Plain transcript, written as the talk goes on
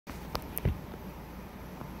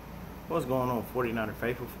What's going on, 49er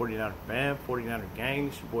Faithful, 49er fam, 49er gang?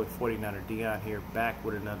 It's your boy 49er Dion here, back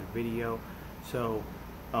with another video. So,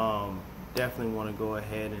 definitely want to go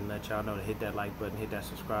ahead and let y'all know to hit that like button, hit that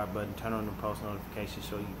subscribe button, turn on the post notifications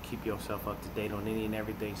so you can keep yourself up to date on any and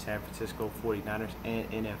everything San Francisco 49ers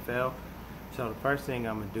and NFL. So the first thing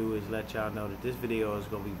I'm going to do is let y'all know that this video is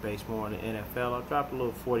going to be based more on the NFL. I'll drop a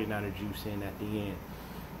little 49er juice in at the end.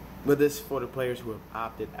 But this is for the players who have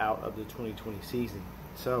opted out of the 2020 season.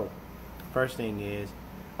 So, first thing is,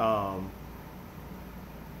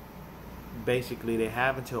 basically they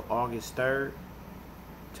have until August 3rd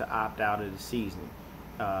to opt out of the season.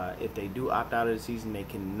 If they do opt out of the season, they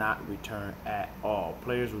cannot return at all.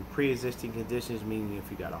 Players with pre-existing conditions, meaning if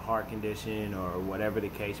you got a heart condition or whatever the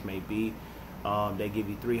case may be, they give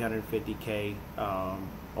you $350K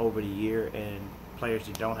over the year, and players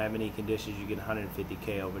that don't have any conditions, you get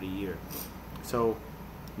 $150K over the year. So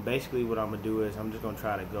basically what I'm going to do is I'm just going to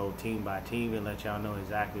try to go team by team and let y'all know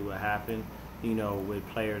exactly what happened, you know, with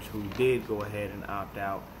players who did go ahead and opt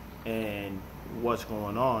out and what's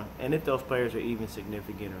going on, and if those players are even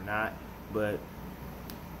significant or not. But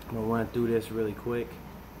I'm going to run through this really quick.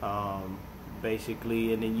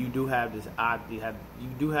 Basically, and then you do have this you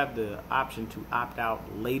do have the option to opt out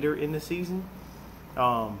later in the season.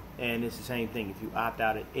 And it's the same thing. If you opt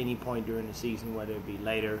out at any point during the season, whether it be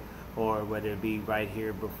later or whether it be right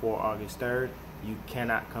here before August 3rd, you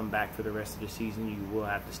cannot come back for the rest of the season. You will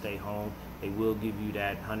have to stay home. They will give you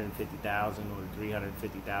that $150,000 or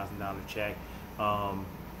 $350,000 check.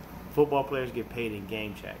 Football players get paid in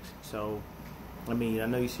game checks. So, I mean, I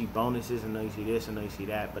know you see bonuses, I know you see this, I know you see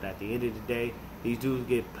that, but at the end of the day, these dudes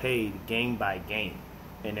get paid game by game.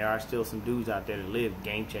 And there are still some dudes out there that live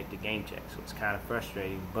game check to game check. So it's kind of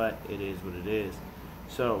frustrating, but it is what it is.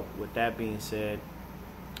 So with that being said,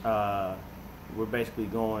 we're basically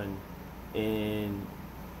going in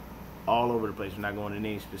all over the place. We're not going in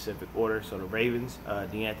any specific order. So the Ravens,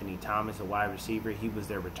 DeAnthony Thomas, a wide receiver, he was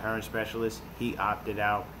their return specialist. He opted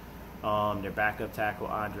out. Their backup tackle,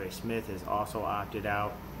 Andre Smith, has also opted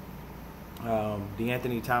out.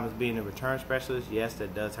 DeAnthony Thomas being a return specialist, yes,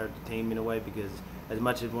 that does hurt the team in a way, because as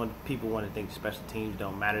much as people want to think special teams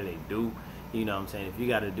don't matter, they do. You know what I'm saying? If you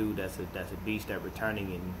got a dude that's a beast at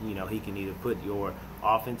returning, and you know he can either put your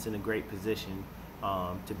offense in a great position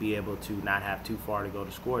to be able to not have too far to go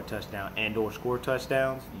to score a touchdown and or score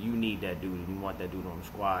touchdowns, you need that dude. You want that dude on the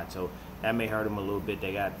squad. So that may hurt them a little bit.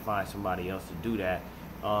 They got to find somebody else to do that.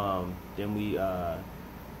 Then we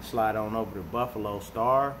slide on over to Buffalo.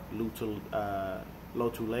 Star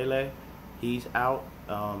Lotulelei, he's out.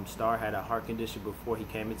 Star had a heart condition before he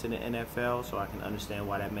came into the NFL, so I can understand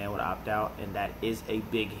why that man would opt out, and that is a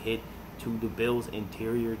big hit to the Bills'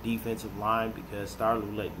 interior defensive line, because Star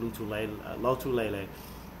Lotulelei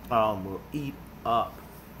will eat up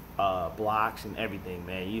blocks and everything,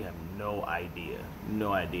 man. You have no idea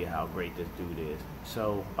how great this dude is.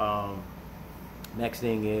 So next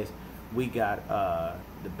thing is we got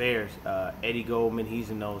the Bears, Eddie Goldman, he's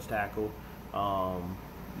a nose tackle.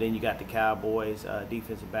 Then you got the Cowboys,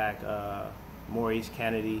 defensive back, Maurice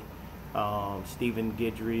Kennedy, Stephen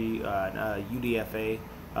Guidry, UDFA,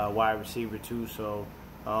 wide receiver too. So,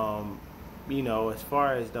 you know, as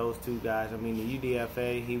far as those two guys, I mean, the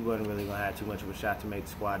UDFA, he wasn't really going to have too much of a shot to make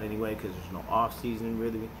the squad anyway, because there's no off-season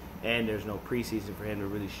really, and there's no preseason for him to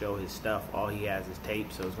really show his stuff. All he has is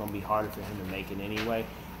tape, so it's going to be harder for him to make it anyway.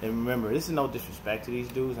 And remember, this is no disrespect to these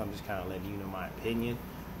dudes. I'm just kind of letting you know my opinion.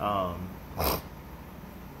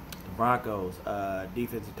 Broncos,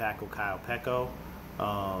 defensive tackle Kyle Peko.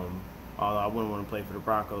 Although I wouldn't want to play for the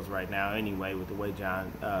Broncos right now anyway, with the way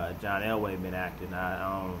John Elway been acting.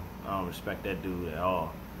 I don't respect that dude at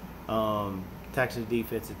all. Texas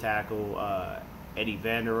defensive tackle Eddie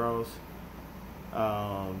Vanderos.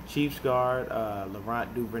 Chiefs guard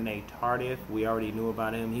Laurent Duvernay-Tardif. We already knew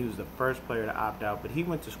about him. He was the first player to opt out, but he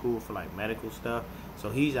went to school for like medical stuff, so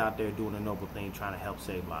he's out there doing a noble thing, trying to help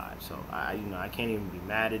save lives. So I can't even be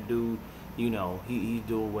mad at dude. You know, he's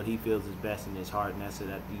doing what he feels is best in his heart, and that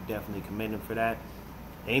you definitely commend him for that.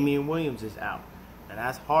 Damian Williams is out, and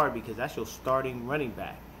that's hard because that's your starting running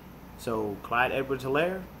back. So Clyde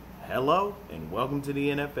Edwards-Helaire, hello and welcome to the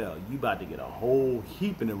NFL. You about to get a whole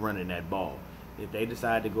heaping of running that ball. If they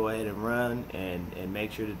decide to go ahead and run and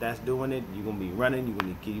make sure that that's doing it, you're going to be running, you're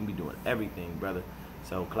going to be doing everything, brother.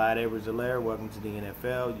 So Clyde Edwards-Helaire, welcome to the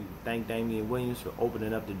NFL. You can thank Damian Williams for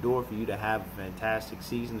opening up the door for you to have a fantastic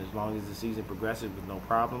season as long as the season progresses with no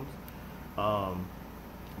problems.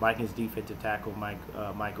 Vikings defensive tackle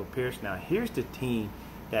Michael Pierce. Now here's the team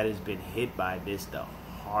that has been hit by this the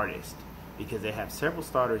hardest, because they have several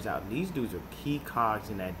starters out. And these dudes are key cogs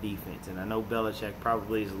in that defense. And I know Belichick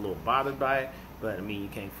probably is a little bothered by it, but I mean, you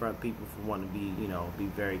can't front people for wanting to be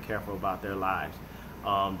very careful about their lives.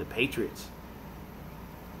 The Patriots,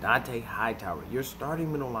 Dante Hightower, your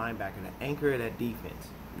starting middle linebacker, the anchor of that defense,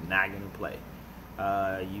 not going to play.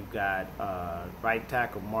 You've got right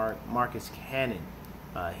tackle Marcus Cannon.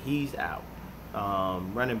 He's out.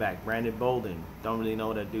 Running back Brandon Bolden, don't really know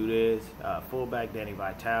what that dude is. Fullback Danny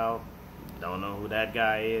Vitale, don't know who that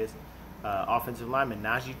guy is. Offensive lineman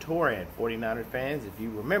Najee Toran, 49er fans. If you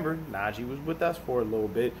remember, Najee was with us for a little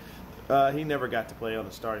bit. He never got to play on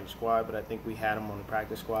the starting squad, but I think we had him on the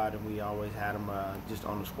practice squad, and we always had him just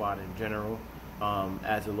on the squad in general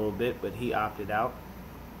as a little bit, but he opted out.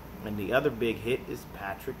 And the other big hit is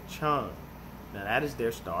Patrick Chung. Now, that is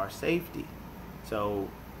their star safety. So,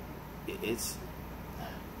 it's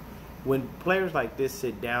when players like this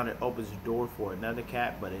sit down, it opens the door for another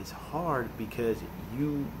cat, but it's hard because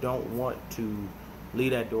you don't want to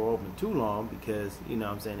leave that door open too long because, you know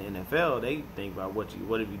what I'm saying, the NFL, they think about what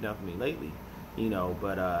have you done for me lately,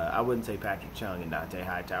 but I wouldn't say Patrick Chung and Dante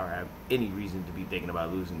Hightower have any reason to be thinking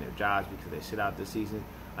about losing their jobs because they sit out this season.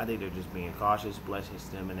 I think they're just being cautious, blessings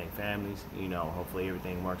to them and their families, hopefully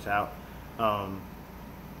everything works out.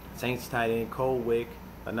 Saints tight end Cole Wick,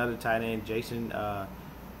 another tight end, Jason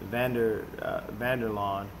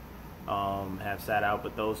Vanderlaan, have sat out,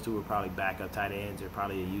 but those two are probably backup tight ends or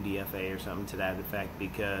probably a UDFA or something to that effect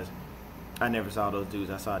because I never saw those dudes.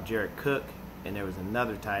 I saw Jared Cook, and there was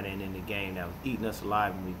another tight end in the game that was eating us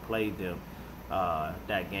alive when we played them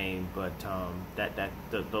that game, but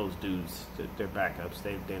those dudes, they're backups.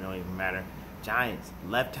 They don't even matter. Giants,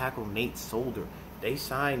 left tackle Nate Solder. They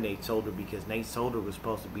signed Nate Solder because Nate Solder was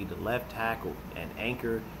supposed to be the left tackle and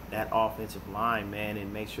anchor that offensive line, man,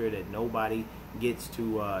 and make sure that nobody gets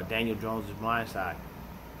to Daniel Jones' blind side.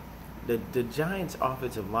 The Giants'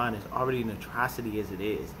 offensive line is already an atrocity as it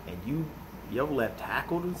is, and your left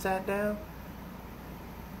tackle done sat down?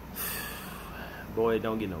 Boy, it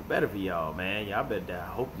don't get no better for y'all, man. Y'all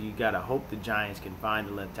gotta hope the Giants can find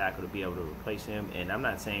a left tackle to be able to replace him. And I'm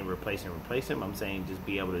not saying replace him. I'm saying just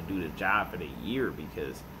be able to do the job for the year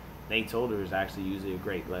because Nate Solder is actually usually a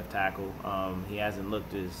great left tackle. He hasn't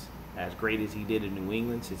looked as great as he did in New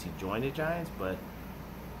England since he joined the Giants, but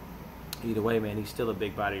either way, man, he's still a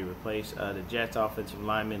big body to replace. The Jets offensive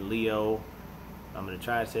lineman Leo, I'm gonna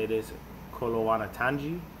try to say this,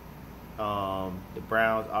 Kolowanatanji. The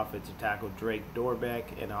Browns offensive tackle Drake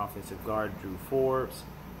Dorbeck and offensive guard Drew Forbes.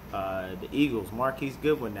 The Eagles, Marquise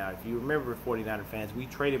Goodwin. Now, if you remember, 49er fans, we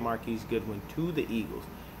traded Marquise Goodwin to the Eagles,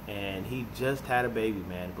 and he just had a baby,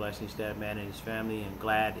 man. Blessings to that man and his family, and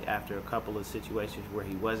glad after a couple of situations where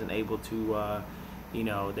he wasn't able to,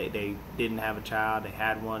 they didn't have a child. They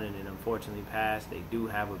had one, and it unfortunately passed. They do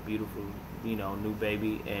have a beautiful, new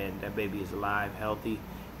baby, and that baby is alive, healthy.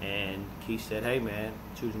 And Keith said, "Hey, man,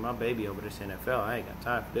 choosing my baby over this NFL, I ain't got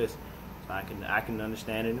time for this." So I can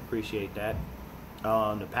understand and appreciate that.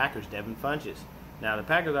 The Packers, Devin Funchess. Now, the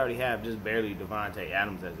Packers already have just barely Devontae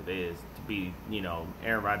Adams as it is to be,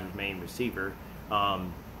 Aaron Rodgers' main receiver.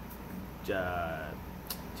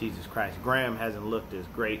 Jesus Christ, Graham hasn't looked as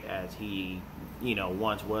great as he,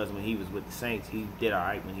 once was when he was with the Saints. He did all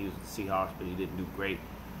right when he was with the Seahawks, but he didn't do great.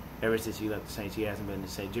 Ever since he left the Saints, he hasn't been the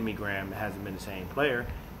same. Jimmy Graham hasn't been the same player.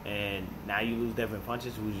 And now you lose Devin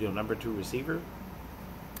Funchess, who's your number 2 receiver.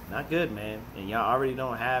 Not good, man. And y'all already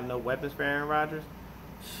don't have no weapons for Aaron Rodgers.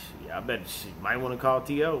 I bet you might want to call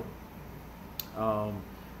T.O.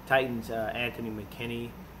 Titans, Anthony McKinney.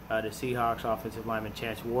 The Seahawks offensive lineman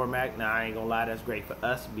Chance Warmack. Now, I ain't going to lie, that's great for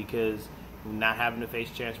us because not having to face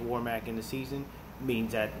Chance Warmack in the season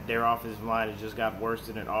means that their offensive line has just got worse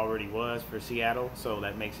than it already was for Seattle. So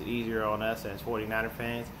that makes it easier on us as 49er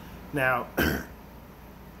fans. Now,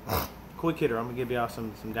 quick hitter, I'm gonna give y'all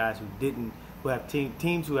some guys who have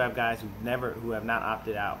teams who have guys who have not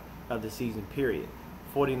opted out of the season period.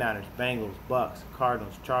 49ers, Bengals, Bucks,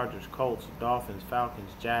 Cardinals, Chargers, Colts, Dolphins,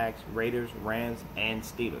 Falcons, Jags, Raiders, Rams, and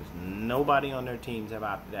Steelers. Nobody on their teams have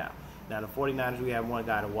opted out. Now the 49ers, we have one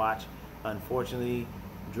guy to watch. Unfortunately,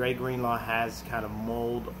 Dre Greenlaw has kind of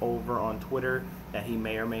mulled over on Twitter that he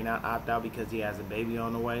may or may not opt out because he has a baby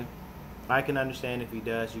on the way. I can understand if he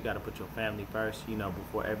does. You got to put your family first,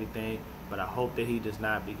 before everything. But I hope that he does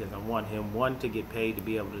not because I want him, 1, to get paid to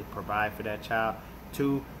be able to provide for that child.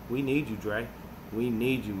 2, we need you, Dre. We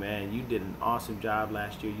need you, man. You did an awesome job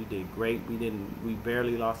last year. You did great. We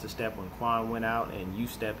barely lost a step when Quan went out and you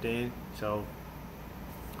stepped in. So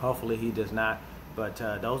hopefully he does not. But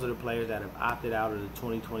those are the players that have opted out of the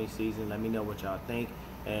 2020 season. Let me know what y'all think.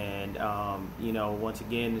 And, you know, once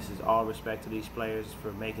again, this is all respect to these players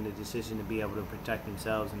for making the decision to be able to protect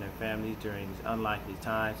themselves and their families during these unlikely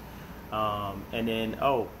times. And then,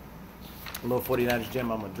 a little 49ers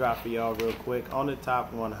gem I'm going to drop for y'all real quick. On the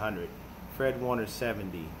top 100, Fred Warner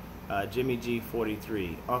 70, Jimmy G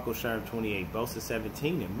 43, Uncle Sherm 28, Bosa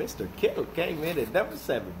 17, and Mr. Kittle came in at number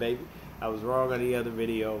 7, baby. I was wrong on the other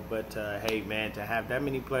video, but hey, man, to have that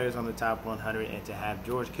many players on the top 100 and to have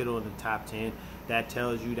George Kittle in the top 10, that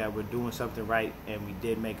tells you that we're doing something right, and we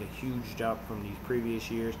did make a huge jump from these previous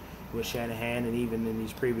years with Shanahan, and even in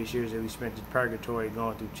these previous years that we spent in purgatory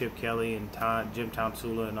going through Chip Kelly and Jim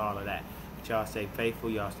Tomsula and all of that. But y'all stay faithful,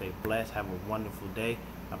 y'all stay blessed, have a wonderful day.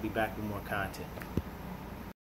 I'll be back with more content.